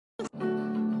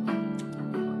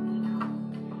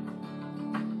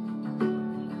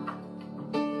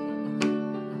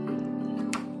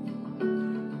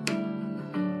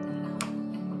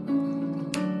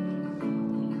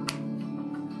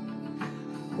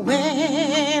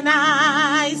When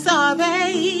I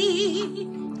survey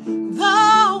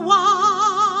the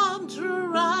wondrous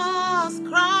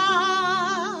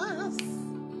cross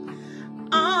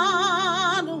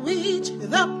on which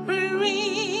the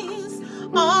Prince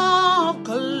of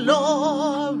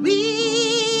Glory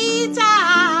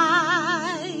died,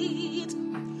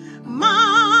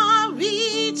 my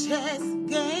riches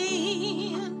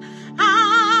gain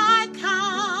I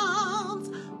count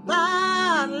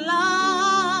but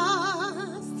lost,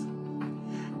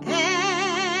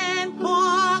 and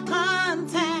pour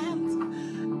content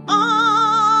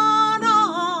on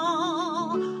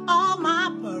all my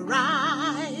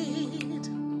pride.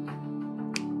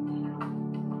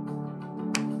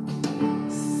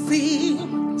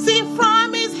 See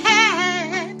from his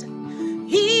head,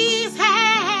 his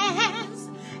hands,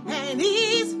 and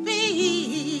his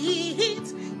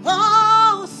feet,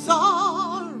 oh,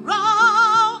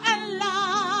 sorrow and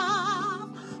love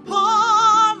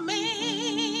pour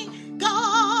mingled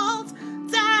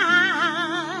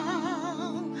down.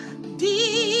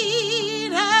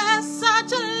 Did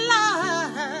such a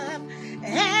love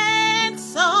and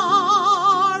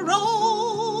sorrow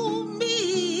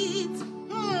meet?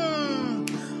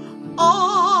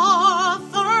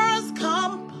 Authors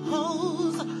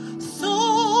compose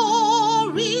so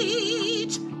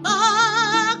rich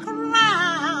a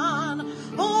crown.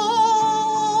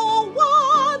 Oh,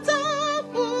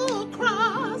 wonderful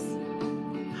cross.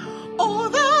 Oh,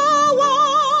 the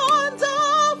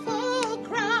wonderful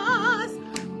cross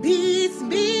bids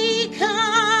me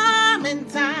come and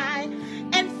die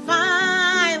and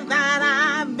find that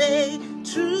I may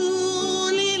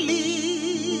truly live.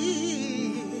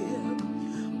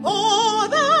 Oh,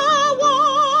 the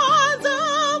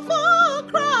wonderful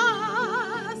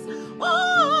cross.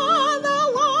 Oh, the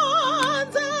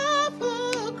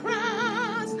wonderful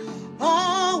cross.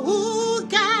 All who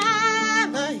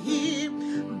gather here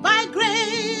by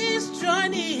grace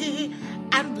journey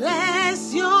and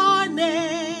bless your name.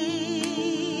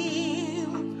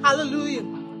 Hallelujah.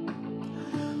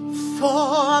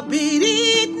 Forbid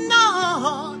it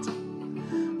not,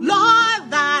 Lord,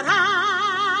 that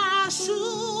I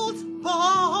should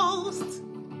boast,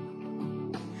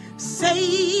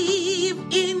 save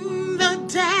in the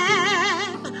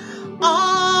death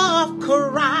of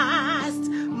Christ,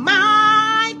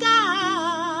 my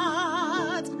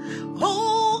God.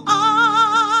 Oh,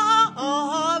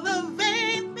 all the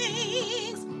vain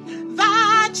things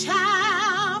that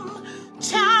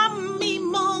charm me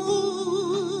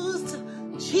most,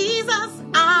 Jesus,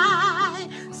 I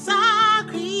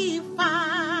sacrifice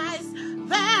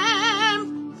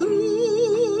them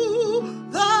through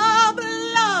the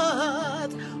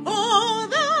blood. Oh,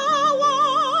 the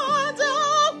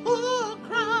wonderful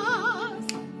cross.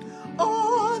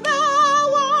 Oh, the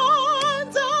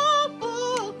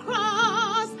wonderful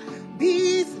cross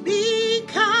bids me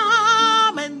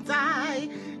come and die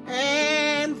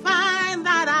and find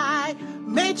that I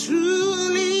may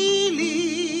truly live.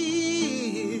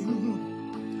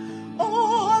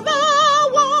 Oh, the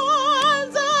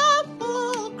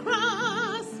wonderful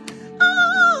cross.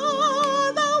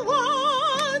 Oh, the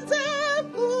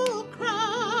wonderful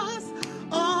cross.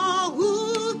 All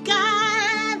who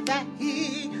gather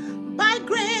here by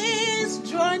grace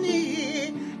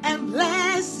journey and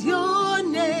bless your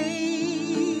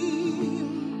name,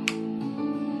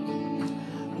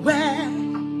 where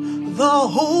the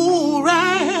whole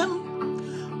realm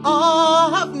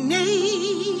of nature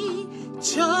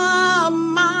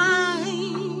mine,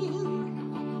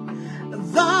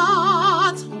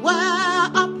 that were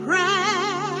a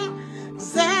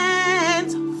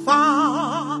present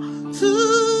far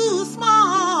too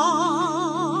small.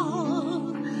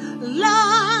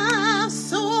 Love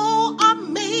so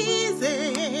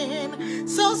amazing,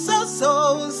 so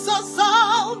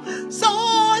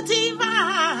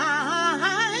divine,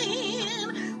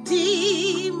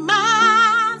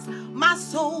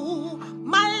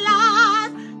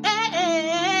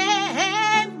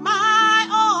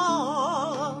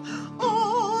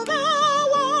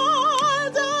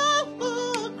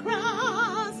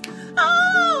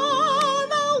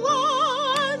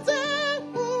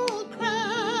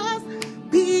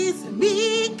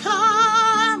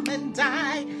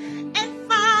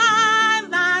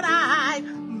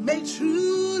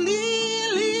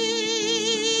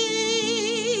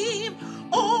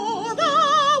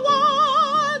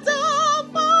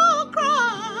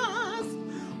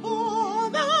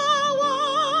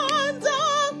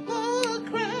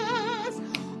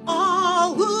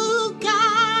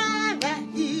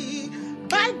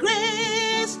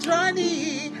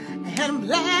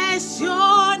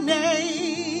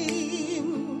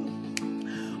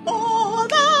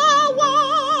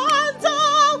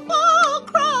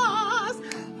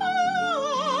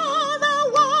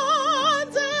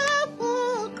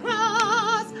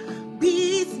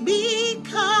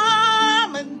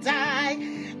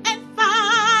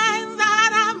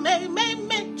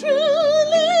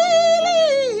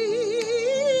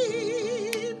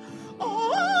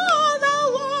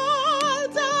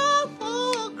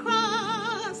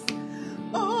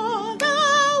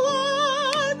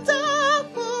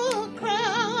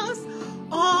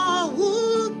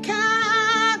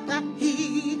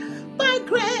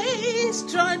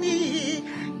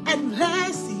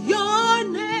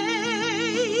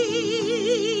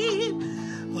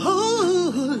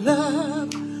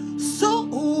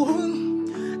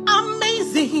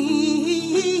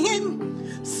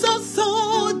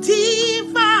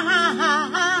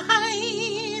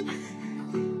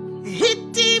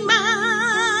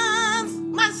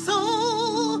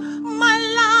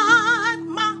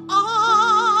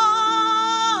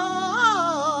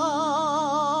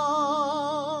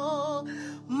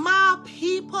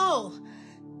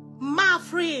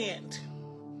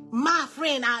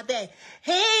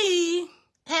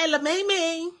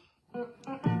 me.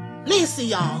 Listen,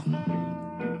 y'all.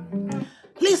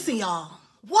 Listen, y'all.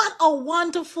 What a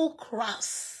wonderful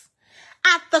cross.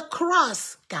 At the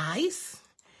cross, guys,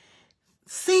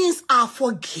 sins are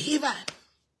forgiven.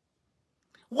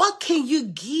 What can you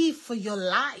give for your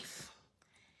life?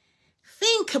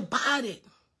 Think about it.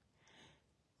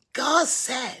 God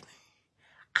said,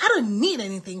 I don't need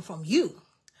anything from you.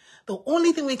 The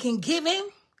only thing we can give him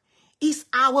is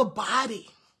our body.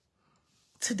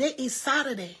 Today is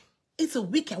Saturday. It's a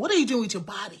weekend. What are you doing with your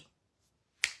body?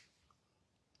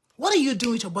 What are you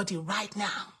doing with your body right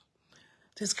now?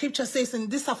 The scripture says, and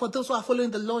this are for those who are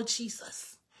following the Lord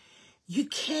Jesus. You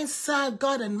can't serve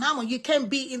God and mammon. You can't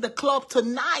be in the club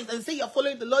tonight and say you're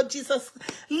following the Lord Jesus.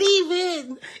 Leave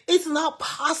it. It's not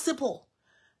possible.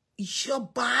 Your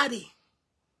body.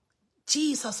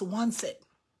 Jesus wants it.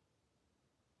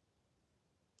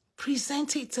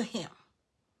 Present it to him.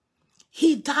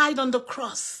 He died on the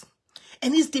cross.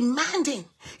 And he's demanding.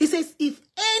 He says, if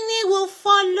any will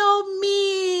follow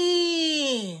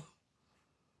me.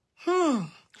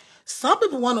 Some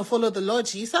people want to follow the Lord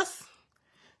Jesus.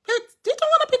 But they don't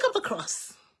want to pick up the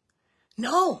cross.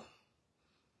 No.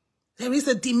 There is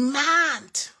a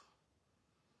demand.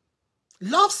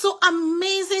 Love so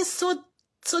amazing, so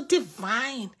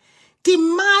divine.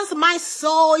 Demands my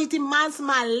soul. It demands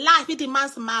my life. It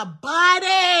demands my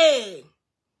body.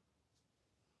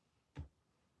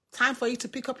 Time for you to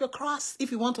pick up your cross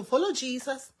if you want to follow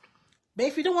Jesus. But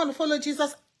if you don't want to follow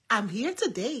Jesus, I'm here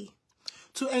today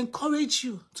to encourage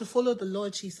you to follow the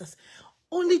Lord Jesus.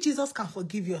 Only Jesus can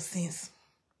forgive your sins.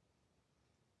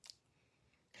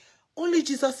 Only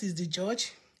Jesus is the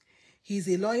judge. He's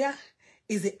a lawyer.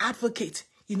 He's an advocate.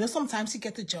 You know, sometimes you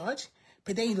get a judge,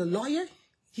 but then you're a lawyer.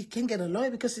 You can't get a lawyer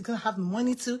because you don't have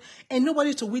money to, and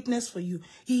nobody to witness for you.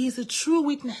 He is a true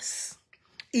witness.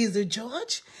 He is the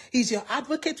judge. He's your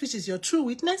advocate, which is your true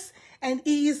witness, and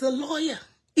he is the lawyer.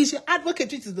 He's your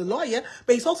advocate, which is the lawyer,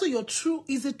 but he's also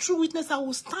he's a true witness that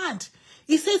will stand.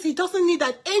 He says he doesn't need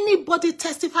that anybody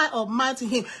testify of man to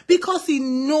him because he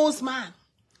knows man.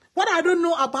 What I don't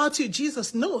know about you,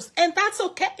 Jesus knows, and that's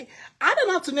okay. I don't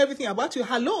have to know everything about you.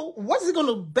 Hello, what's it going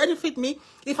to benefit me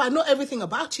if I know everything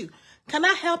about you? Can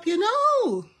I help you?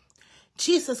 No.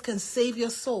 Jesus can save your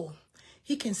soul.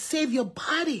 He can save your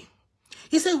body.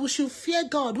 He said we should fear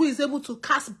God, who is able to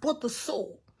cast both the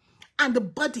soul and the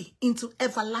body into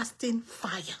everlasting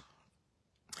fire.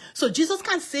 So Jesus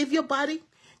can save your body.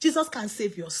 Jesus can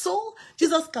save your soul.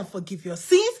 Jesus can forgive your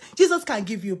sins. Jesus can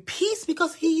give you peace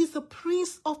because he is the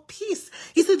Prince of Peace.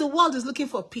 You see, the world is looking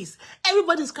for peace.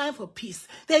 Everybody's crying for peace.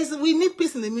 We need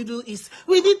peace in the Middle East.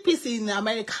 We need peace in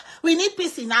America. We need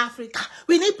peace in Africa.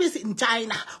 We need peace in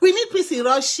China. We need peace in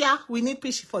Russia. We need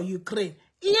peace for Ukraine.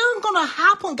 It ain't going to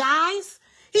happen, guys.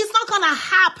 It's not going to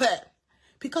happen.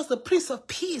 Because the Prince of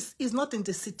Peace is not in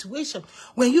the situation.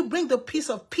 When you bring the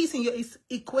Prince of Peace in your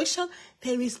equation,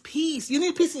 there is peace. You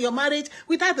need peace in your marriage.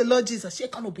 Without the Lord Jesus, you're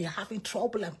going to be having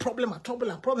trouble and problem and trouble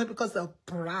and problem because of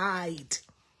pride.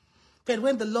 But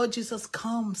when the Lord Jesus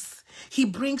comes, he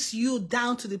brings you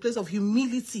down to the place of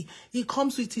humility. He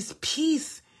comes with his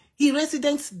peace. He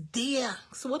resides there.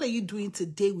 So what are you doing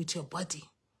today with your body?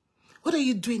 What are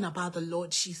you doing about the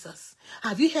Lord Jesus?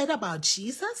 Have you heard about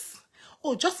Jesus?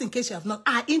 Oh, just in case you have not,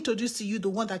 I introduced to you the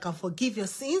one that can forgive your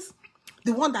sins,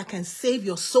 the one that can save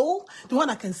your soul, the one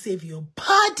that can save your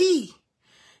body.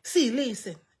 See,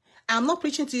 listen, I'm not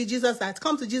preaching to you, Jesus, that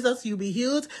come to Jesus, you'll be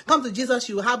healed. Come to Jesus,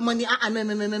 you'll have money.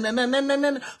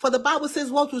 No. For the Bible says,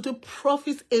 what would it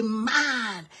profit a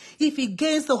man if he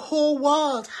gains the whole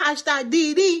world? Hashtag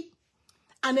DD.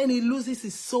 And then he loses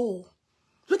his soul.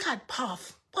 Look at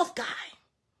Puff guy.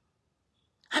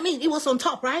 I mean, he was on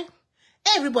top, right?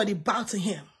 Everybody bowed to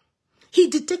him. He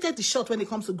dictated the shot when it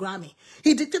comes to Grammy.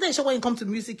 He dictated the shot when it comes to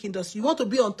music industry. You want to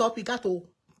be on top, you got to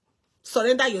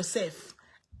surrender yourself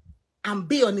and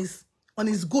be on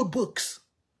his good books.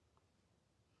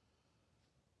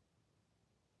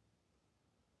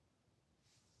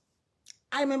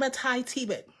 I remember Ty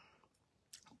Tibet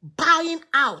buying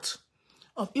out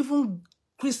of even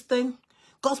Christian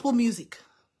gospel music.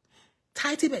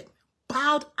 Ty Tibet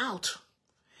bowed out.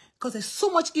 Because there's so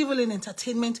much evil in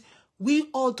entertainment, we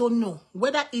all don't know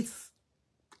whether it's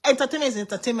entertainment is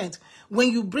entertainment. When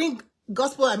you bring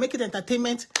gospel and make it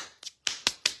entertainment,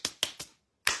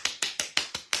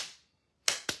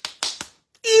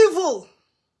 evil.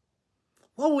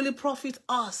 What will it profit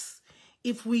us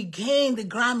if we gain the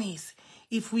Grammys,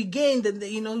 if we gain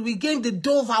we gain the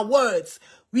Dove Awards,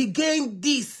 we gain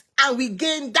this and we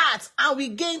gain that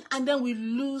and then we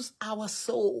lose our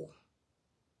soul?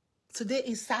 Today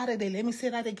is Saturday. Let me say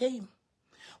that again.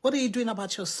 What are you doing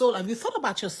about your soul? Have you thought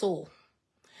about your soul?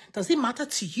 Does it matter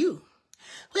to you?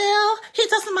 Well, it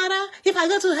doesn't matter. If I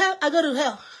go to hell, I go to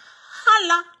hell.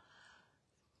 Holla.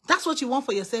 That's what you want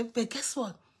for yourself. But guess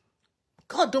what?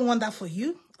 God don't want that for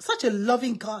you. Such a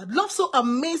loving God. Love so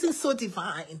amazing, so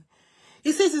divine.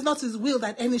 He says it's not his will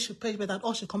that any should perish, but that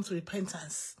all should come to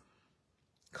repentance.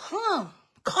 Come.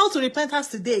 Call to repentance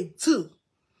today, too.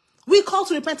 We call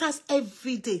to repentance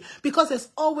every day because there's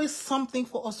always something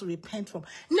for us to repent from.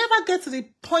 Never get to the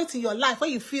point in your life where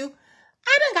you feel,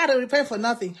 I don't got to repent for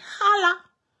nothing. Holla.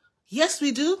 Yes,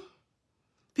 we do.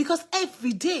 Because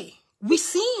every day we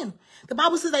sin. The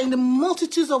Bible says that in the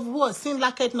multitudes of words, sin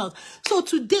lacketh not. So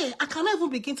today, I cannot even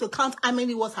begin to count how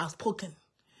many words I have spoken.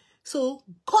 So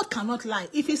God cannot lie.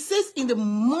 If he says in the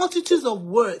multitudes of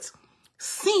words,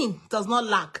 sin does not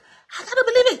lack, I gotta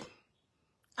believe it.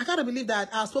 I gotta believe that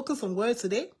I've spoken some words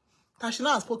today that I should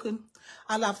not have spoken.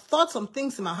 I'll have thought some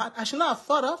things in my heart I should not have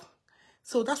thought of.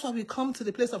 So that's why we come to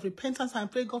the place of repentance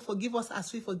and pray, God, forgive us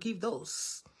as we forgive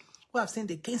those who have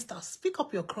sinned against us. Pick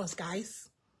up your cross, guys.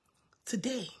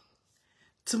 Today.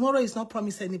 Tomorrow is not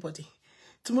promised anybody.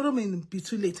 Tomorrow may be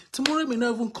too late. Tomorrow may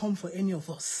not even come for any of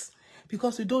us.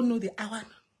 Because we don't know the hour.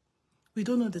 We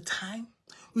don't know the time.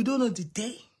 We don't know the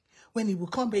day when it will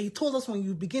come. But he told us when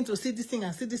you begin to see this thing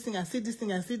and see this thing and see this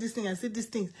thing and see this thing and see these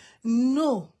things,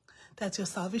 know that your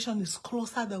salvation is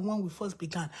closer than when we first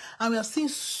began. And we have seen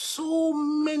so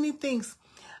many things.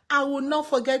 I will not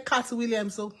forget Cat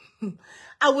Williams. So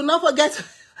I will not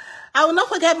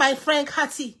forget my friend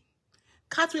Cathy.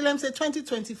 Cat Williams said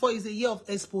 2024 is a year of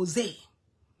expose.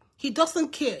 He doesn't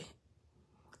care.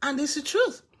 And it's the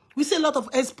truth. We see a lot of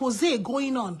expose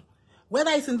going on,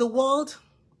 whether it's in the world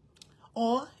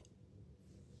or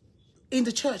in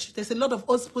the church. There's a lot of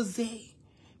expose.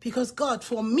 Because God,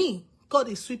 for me, God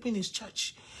is sweeping his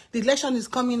church. The election is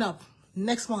coming up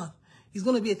next month. It's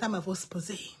going to be a time of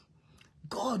expose.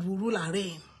 God will rule and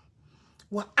reign.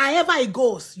 Wherever it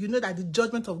goes, you know that the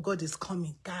judgment of God is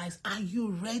coming. Guys, are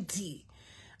you ready?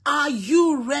 Are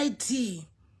you ready?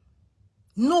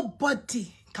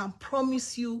 Nobody can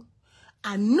promise you,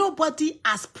 and nobody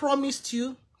has promised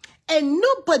you, and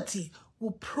nobody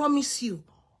will promise you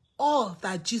all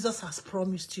that Jesus has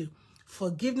promised you.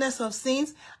 Forgiveness of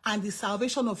sins and the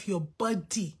salvation of your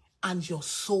body and your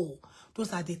soul.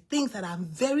 Those are the things that are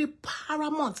very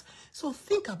paramount. So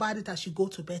think about it as you go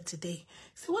to bed today.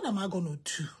 Say, what am I going to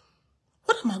do?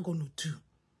 What am I going to do?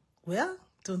 Well,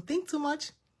 don't think too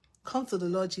much. Come to the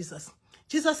Lord Jesus.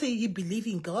 Jesus said, you believe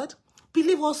in God.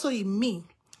 Believe also in me.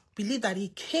 Believe that he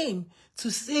came to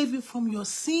save you from your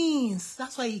sins.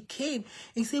 That's why he came.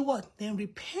 He said what? Then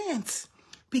repent.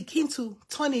 Begin to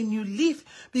turn a new leaf.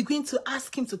 Begin to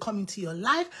ask him to come into your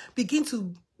life. Begin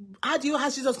to, how do you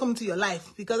ask Jesus to come into your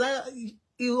life? Because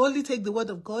you only take the word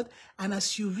of God. And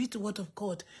as you read the word of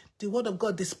God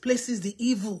displaces the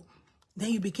evil.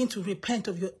 Then you begin to repent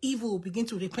of your evil. Begin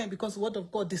to repent because the word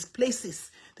of God displaces.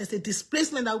 There's a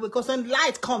displacement that because when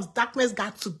light comes, darkness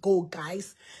got to go,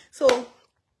 guys. So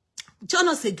join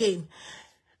us again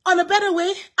on a better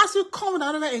way as we come with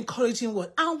another encouraging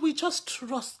word. And we just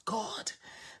trust God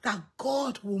that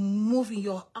God will move in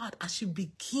your heart as you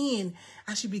begin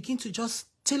to just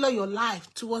tailor your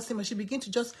life towards him, as you begin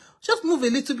to just move a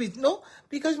little bit, no?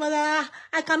 Because I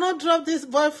cannot drop this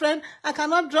boyfriend, I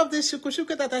cannot drop this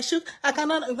shuku that I shook, I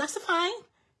cannot, that's fine.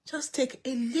 Just take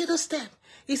a little step.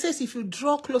 He says, if you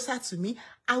draw closer to me,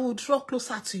 I will draw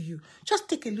closer to you. Just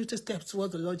take a little step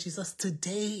towards the Lord Jesus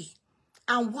today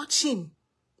and watch him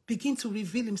begin to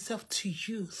reveal himself to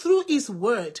you through his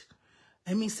word.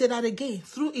 Let me say that again,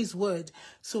 through his word.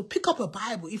 So pick up a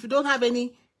Bible. If you don't have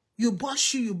any, you buy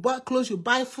shoe, you buy clothes, you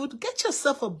buy food, get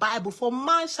yourself a Bible. For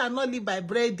man shall not live by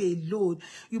bread alone.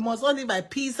 You must not live by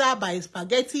pizza, by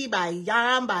spaghetti, by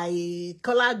yam, by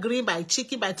collard green, by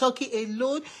chicken, by turkey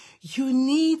alone. You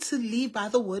need to live by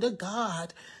the word of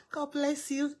God. God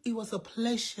bless you. It was a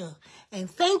pleasure. And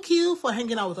thank you for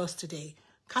hanging out with us today.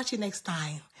 Catch you next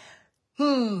time.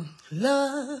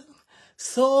 Love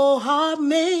so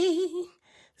amazing,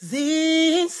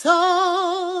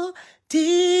 so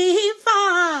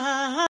divine.